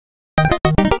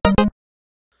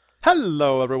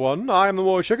Hello everyone, I'm the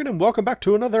MoeChicken and welcome back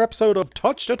to another episode of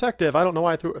Touch Detective. I don't know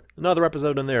why I threw another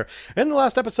episode in there. In the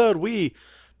last episode we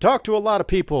talked to a lot of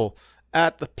people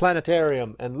at the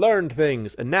planetarium and learned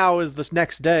things, and now is this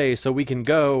next day so we can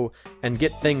go and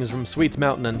get things from Sweets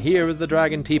Mountain, and here is the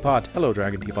Dragon Teapot. Hello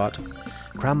Dragon Teapot.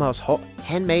 Grandma's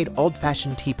handmade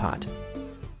old-fashioned teapot.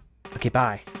 Okay,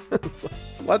 bye. So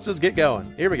let's just get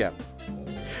going. Here we go.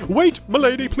 Wait,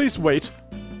 milady, please wait.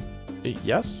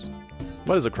 Yes?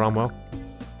 What is it, Cromwell?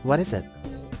 What is it?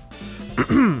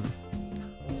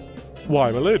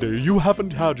 Why, milady, you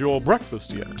haven't had your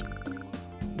breakfast yet.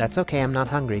 That's okay, I'm not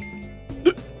hungry.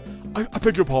 I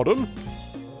beg your pardon?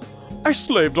 I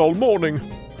slaved all morning,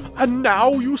 and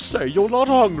now you say you're not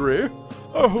hungry?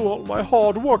 Oh, all my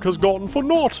hard work has gone for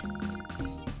naught.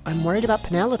 I'm worried about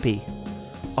Penelope.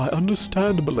 I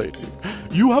understand, milady.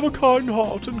 You have a kind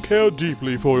heart and care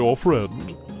deeply for your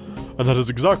friend. And that is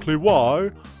exactly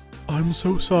why I'm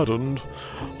so saddened.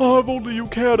 Oh, if only you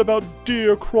cared about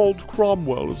dear crawled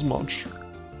Cromwell as much.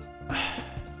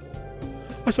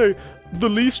 I say, the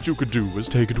least you could do is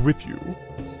take it with you.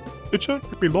 It shan't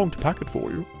take me long to pack it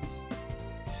for you.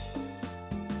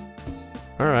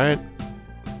 Alright.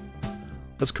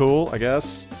 That's cool, I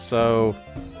guess. So,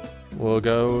 we'll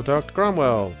go talk to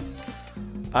Cromwell.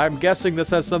 I'm guessing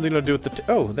this has something to do with the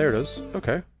oh, there it is.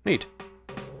 Okay, neat.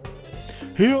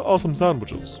 Here are some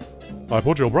sandwiches. I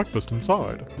put your breakfast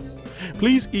inside.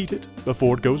 Please eat it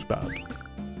before it goes bad.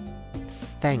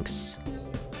 Thanks.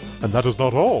 And that is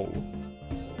not all.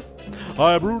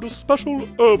 I brewed a special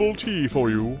herbal tea for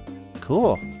you.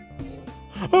 Cool.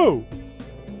 Oh!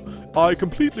 I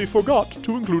completely forgot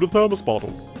to include a thermos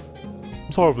bottle.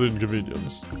 I'm sorry for the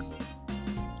inconvenience.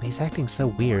 He's acting so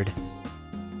weird.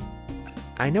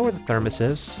 I know where the thermos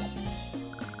is.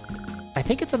 I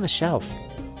think it's on the shelf.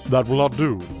 That will not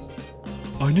do.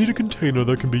 I need a container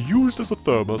that can be used as a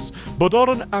thermos, but not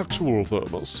an actual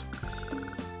thermos.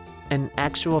 An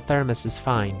actual thermos is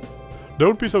fine.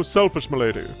 Don't be so selfish,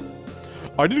 milady.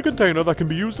 I need a container that can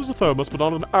be used as a thermos, but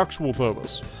not an actual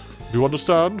thermos. Do you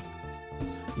understand?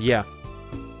 Yeah.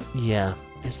 Yeah.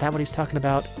 Is that what he's talking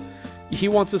about? He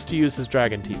wants us to use his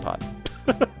dragon teapot.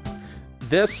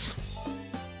 This?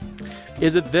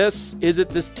 Is it this? Is it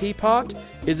this teapot?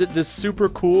 Is it this super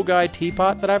cool guy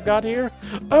teapot that I've got here?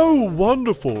 Oh,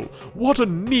 wonderful! What a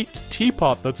neat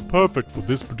teapot that's perfect for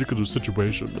this particular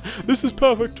situation. This is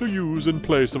perfect to use in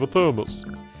place of a thermos.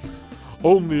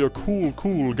 Only a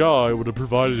cool guy would have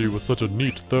provided you with such a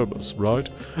neat thermos, right?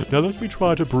 Now let me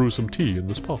try to brew some tea in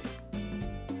this pot.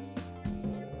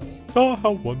 Ah,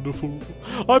 how wonderful.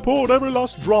 I poured every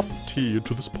last drop of tea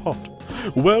into this pot.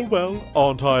 Well,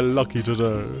 aren't I lucky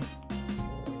today?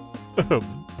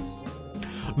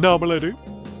 Now, milady,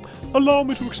 allow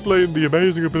me to explain the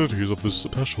amazing abilities of this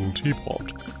special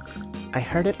teapot. I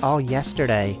heard it all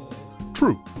yesterday.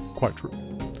 True, quite true.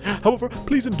 However,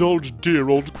 please indulge dear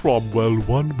old Cromwell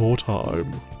one more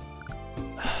time.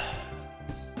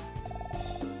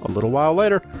 A little while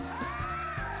later.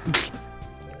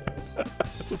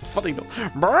 That's a funny note.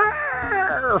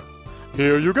 Brrr!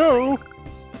 Here you go.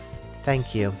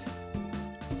 Thank you.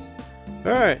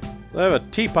 Alright, so I have a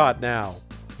teapot now.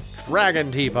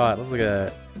 Dragon teapot. Let's look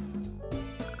at that.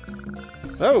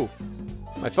 Oh!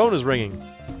 My phone is ringing.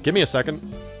 Give me a second.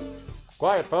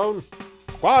 Quiet, phone.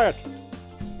 Quiet!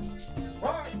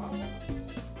 Quiet, phone.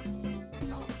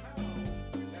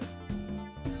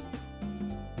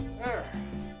 There.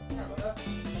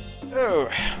 Oh,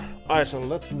 I shall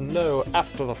let them know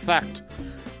after the fact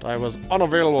that I was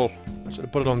unavailable. I should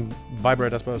have put it on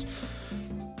vibrate, I suppose.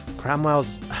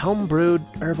 Cromwell's home-brewed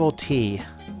herbal tea.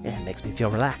 Yeah, it makes me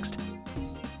feel relaxed.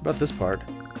 What about this part?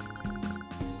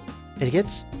 It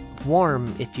gets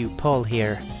warm if you pull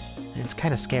here. It's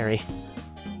kind of scary.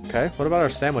 Okay, what about our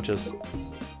sandwiches?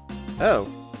 Oh.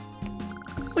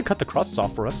 They cut the crusts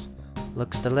off for us.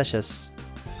 Looks delicious.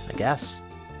 I guess.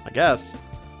 I guess.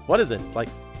 What is it? Like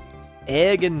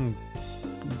egg and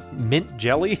mint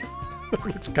jelly?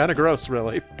 It's kind of gross,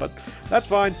 really, but that's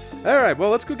fine. Alright, well,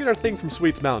 let's go get our thing from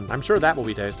Sweets Mountain. I'm sure that will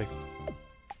be tasty.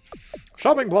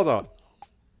 Shopping Plaza!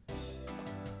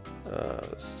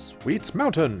 Sweets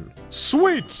Mountain!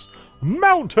 Sweets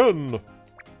Mountain!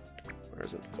 Where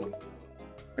is it?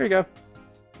 Here you go.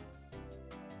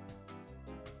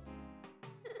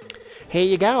 Here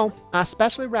you go. I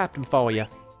specially wrapped them for you.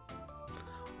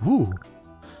 Ooh.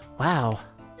 Wow.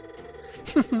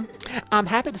 I'm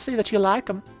happy to see that you like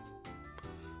them.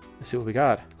 Let's see what we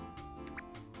got.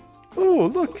 Oh,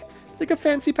 look! It's like a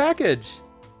fancy package!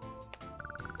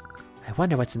 I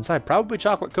wonder what's inside. Probably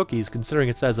chocolate cookies, considering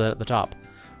it says that at the top.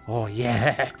 Oh,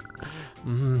 yeah!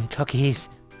 Cookies.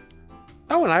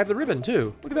 Oh, and I have the ribbon,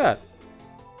 too. Look at that.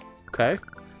 Okay.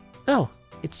 Oh,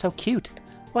 it's so cute.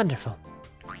 Wonderful.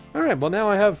 All right, well, now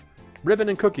I have ribbon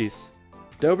and cookies.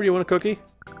 Dover, you want a cookie?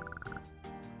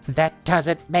 That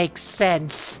doesn't make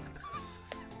sense.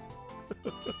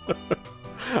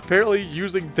 Apparently,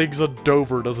 using things on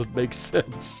Dover doesn't make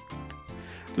sense.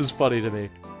 It's funny to me.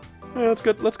 Well,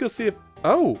 let's go see if...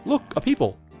 Oh, look, a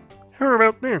people. How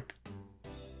about this?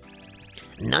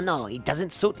 No, it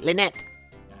doesn't suit Lynette.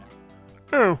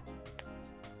 Oh.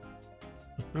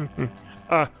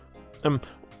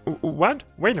 What?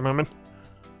 Wait a moment.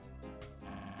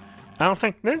 I'll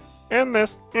take this, and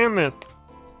this, and this.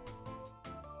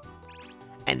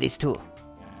 And these two.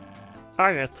 Ah,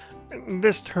 yes.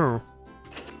 This too.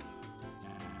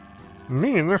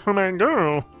 These are for my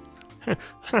girl.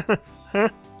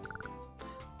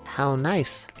 How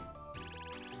nice.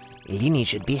 Lini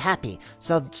should be happy.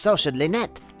 So should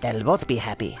Lynette. They'll both be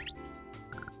happy.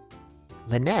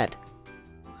 Lynette?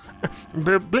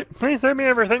 Please tell me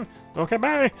everything. Okay,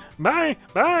 bye. Bye.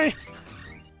 Bye.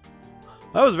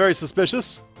 That was very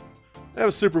suspicious. That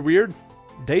was super weird.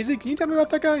 Daisy, can you tell me about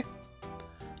that guy?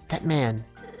 That man.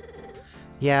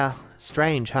 Yeah,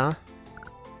 strange, huh?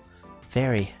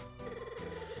 Very.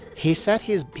 He said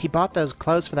he bought those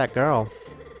clothes for that girl,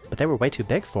 but they were way too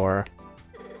big for her.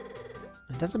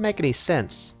 It doesn't make any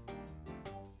sense.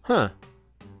 Huh.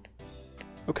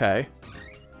 Okay.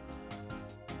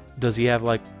 Does he have,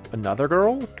 like, another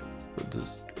girl?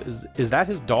 Is that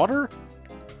his daughter?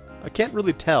 I can't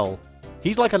really tell.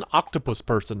 He's like an octopus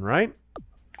person, right?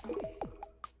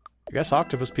 I guess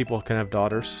octopus people can have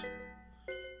daughters.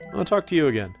 I'll talk to you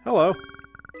again. Hello.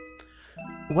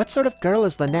 What sort of girl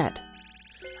is Lynette?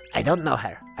 I don't know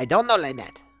her. I don't know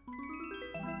Lynette.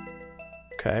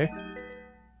 Okay.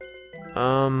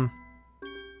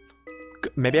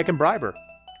 Maybe I can bribe her.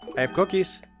 I have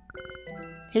cookies.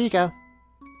 Here you go.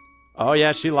 Oh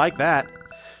yeah, she liked that.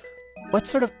 What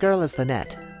sort of girl is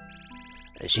Lynette?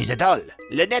 She's a doll.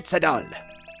 Lynette's a doll.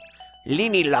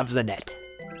 Lini loves Lynette.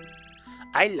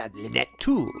 I love Lynette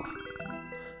too.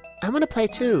 I want to play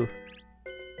too.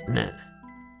 No.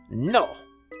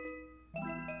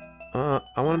 I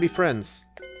want to be friends.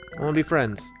 I want to be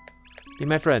friends. Be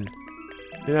my friend.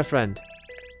 Be my friend.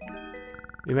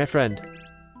 Be my friend.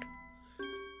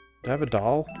 Do I have a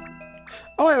doll?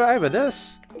 Oh, I have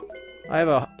this. I have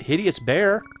a hideous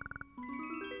bear.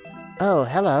 Oh,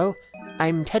 hello.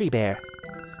 I'm Teddy Bear.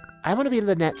 I want to be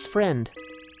Lynette's friend.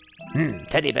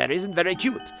 Teddy Bear isn't very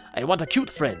cute. I want a cute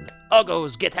friend.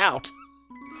 Uggos, get out.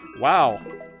 Wow.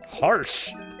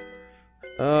 Harsh.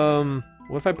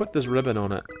 What if I put this ribbon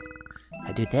on it?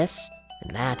 I do this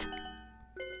and that.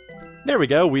 There we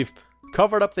go. We've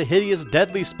covered up the hideous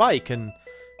deadly spike and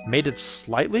made it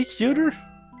slightly cuter.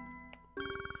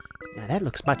 Now that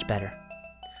looks much better.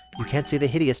 You can't see the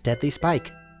hideous deadly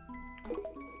spike.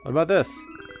 What about this?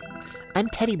 I'm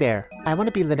Teddy Bear. I want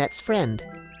to be Lynette's friend.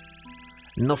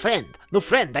 No friend. No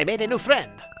friend. I made a new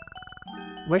friend.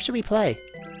 Where should we play?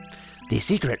 The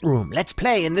secret room. Let's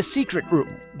play in the secret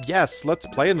room. Yes, let's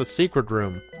play in the secret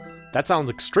room. That sounds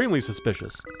extremely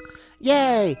suspicious.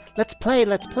 Yay! Let's play,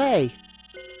 let's play.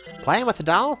 Playing with the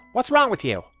doll? What's wrong with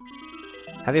you?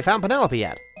 Have you found Penelope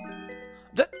yet?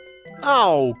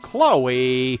 Oh,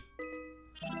 Chloe!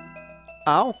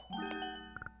 Oh?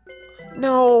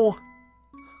 No!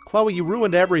 Chloe, you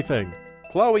ruined everything.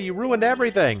 Chloe, you ruined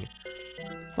everything.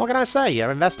 What can I say?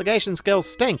 Your investigation skills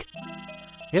stink.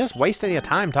 You're just wasting your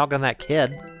time talking to that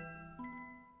kid.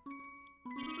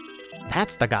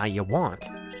 That's the guy you want.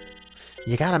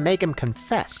 You gotta make him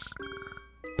confess.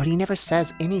 But he never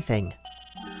says anything.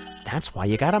 That's why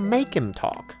you gotta make him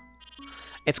talk.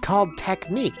 It's called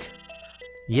technique.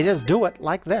 You just do it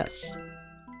like this.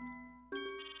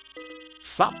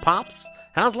 Sup, Pops?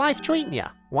 How's life treating you?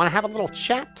 Wanna have a little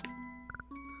chat?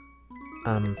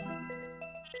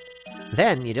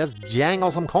 Then you just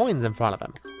jangle some coins in front of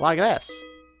him, like this.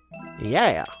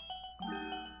 Yeah.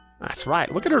 That's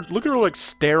right. Look at her like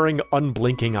staring,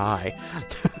 unblinking eye.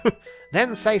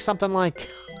 Then say something like,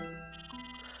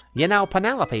 you know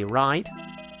Penelope, right?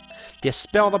 If you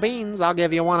spill the beans, I'll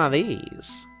give you one of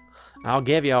these. I'll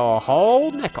give you a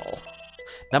whole nickel.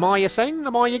 The more you sing,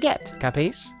 the more you get.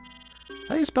 Capiche?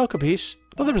 How do you spell capiche?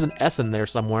 I thought there was an S in there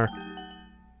somewhere.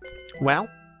 Well,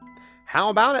 how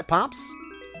about it, Pops?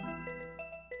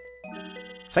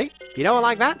 See? If you do it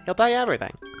like that, he'll tell you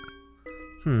everything.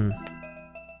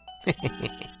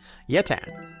 Your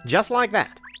turn. Just like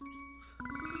that.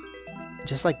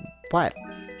 Just like what?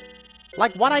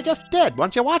 Like what I just did,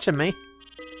 weren't you watching me?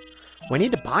 We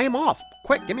need to buy him off.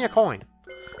 Quick, give me a coin.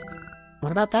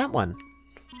 What about that one?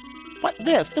 What,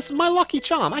 this? This is my lucky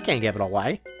charm. I can't give it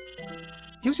away.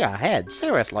 Use your head,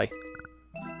 seriously.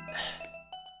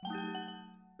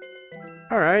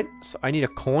 Alright, so I need a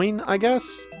coin, I guess?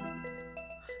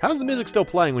 How's the music still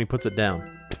playing when he puts it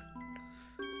down?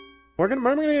 We're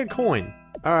gonna get a coin.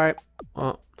 Alright.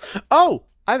 Oh!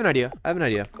 I have an idea.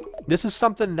 This is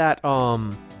something that,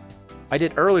 I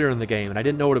did earlier in the game, and I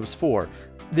didn't know what it was for.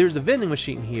 There's a vending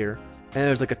machine here, and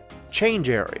there's like a change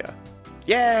area.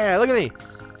 Yeah, look at me!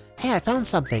 Hey, I found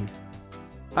something.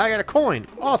 I got a coin!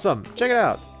 Awesome! Check it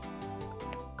out!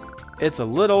 It's a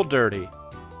little dirty.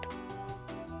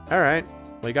 Alright.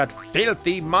 We got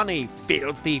filthy money,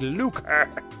 filthy lucre.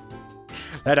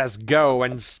 Let us go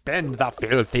and spend the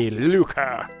filthy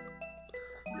lucre.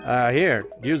 Here,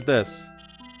 use this.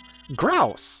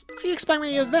 Gross! How do you expect me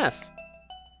to use this?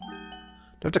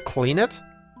 Do I have to clean it?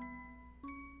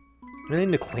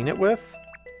 Anything to clean it with?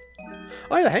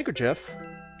 Oh, yeah, a handkerchief.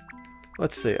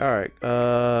 Let's see. Alright,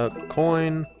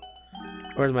 coin.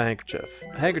 Where's my handkerchief?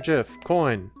 Handkerchief,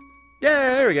 coin.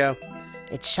 Yeah, there we go.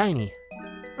 It's shiny.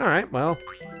 Alright, well,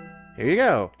 here you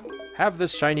go. Have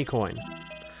this shiny coin.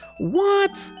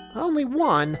 What? Only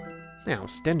one? Now,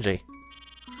 stingy.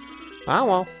 Oh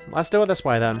well, let's do it this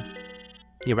way then.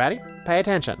 You ready? Pay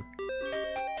attention.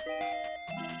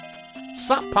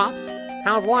 Sup, Pops?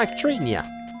 How's life treating ya?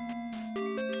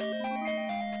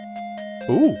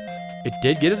 Ooh, it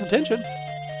did get his attention.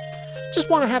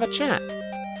 Just want to have a chat.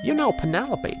 You know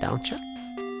Penelope, don't you?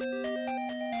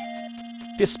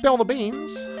 If you spill the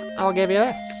beans, I'll give you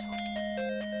this.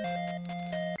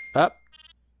 Up.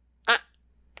 Ah.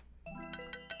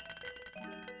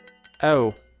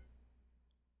 Oh.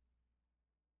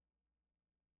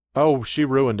 Oh, she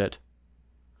ruined it.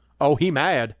 Oh, he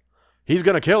mad. He's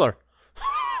gonna kill her.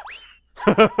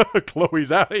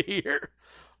 Chloe's out of here.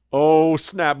 Oh,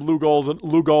 snap.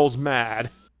 Lugal's mad.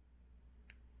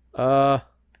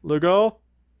 Lugal?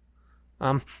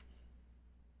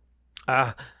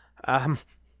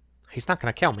 He's not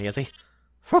gonna kill me, is he?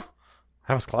 Whew,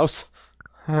 that was close.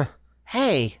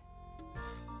 Hey!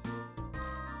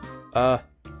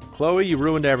 Chloe, you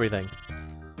ruined everything.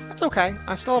 That's okay.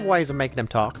 I still have ways of making him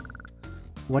talk.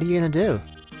 What are you gonna do?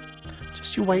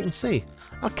 Just you wait and see.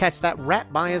 I'll catch that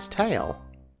rat by his tail.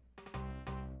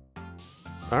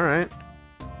 Alright.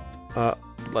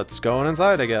 Let's go on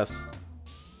inside, I guess.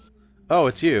 Oh,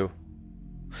 it's you.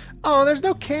 Oh, there's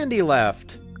no candy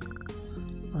left.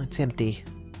 Oh, it's empty.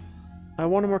 I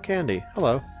wanted more candy.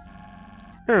 Hello.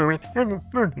 Okay.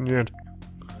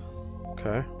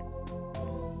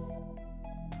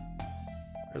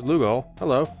 There's Lugal.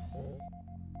 Hello.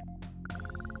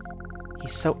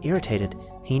 He's so irritated.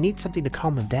 He needs something to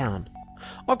calm him down.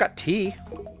 Oh, I've got tea.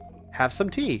 Have some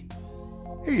tea.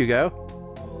 Here you go.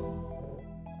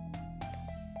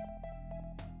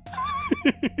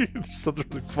 There's something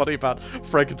really funny about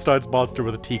Frankenstein's monster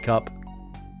with a teacup.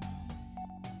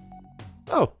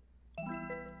 Oh.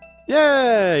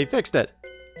 Yay! Fixed it.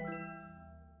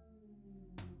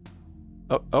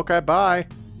 Oh, okay, bye.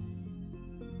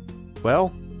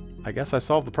 Well, I guess I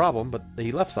solved the problem, but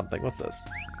he left something. What's this?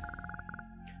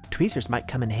 Tweezers might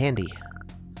come in handy.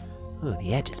 Ooh,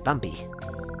 the edge is bumpy.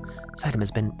 This item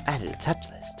has been added to touch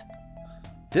list.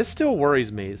 This still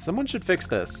worries me. Someone should fix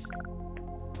this.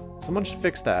 Someone should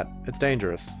fix that. It's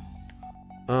dangerous.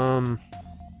 Alright,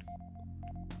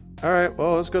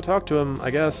 well, let's go talk to him, I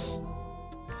guess.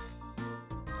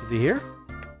 Is he here?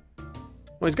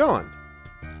 Oh, he's gone.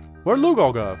 Where'd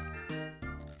Lugal go?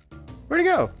 Where'd he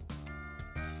go?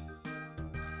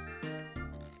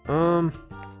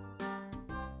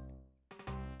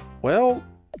 Well,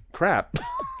 crap.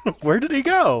 Where did he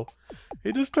go?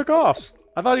 He just took off.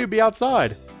 I thought he'd be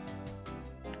outside.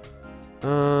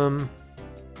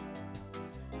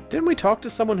 Didn't we talk to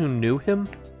someone who knew him?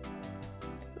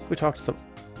 We talked to some...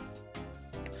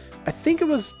 I think it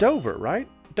was Dover, right?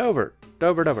 Dover.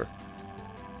 I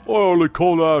only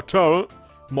call that a talent.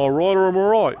 Am I right or am I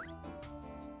right?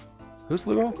 Who's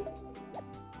Lugal?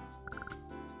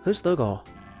 Who's Lugal?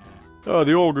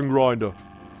 The organ grinder.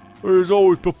 He's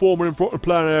always performing in front of the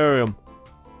planetarium.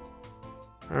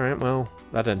 Alright, well,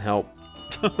 that didn't help.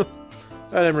 That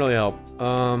didn't really help.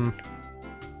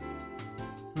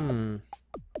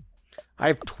 I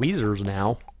have tweezers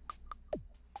now.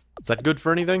 Is that good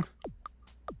for anything?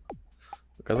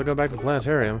 Because I'll go back to the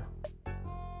planetarium.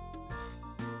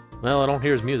 Well, I don't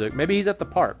hear his music. Maybe he's at the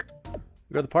park.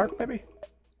 You go to the park, maybe?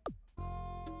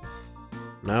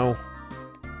 No.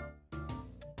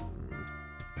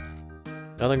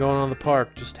 Nothing going on in the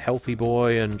park. Just Healthy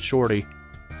Boy and Shorty.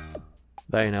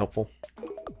 That ain't helpful.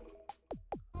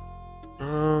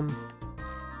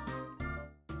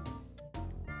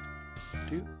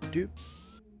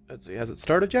 Let's see. Has it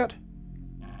started yet?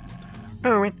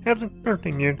 Oh, it hasn't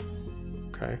hurting you.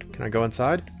 Okay, can I go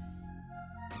inside?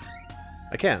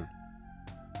 I can.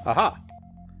 Aha!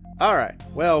 Alright,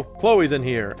 well, Chloe's in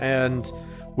here, and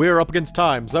we're up against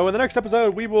time. So in the next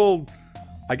episode, we will,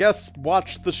 I guess,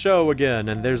 watch the show again,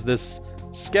 and there's this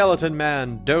skeleton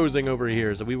man dozing over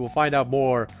here, so we will find out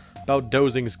more about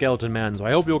dozing skeleton man. So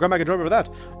I hope you'll come back and join me for that.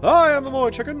 I am the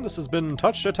MoeChicken. This has been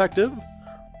Touch Detective.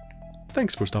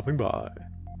 Thanks for stopping by.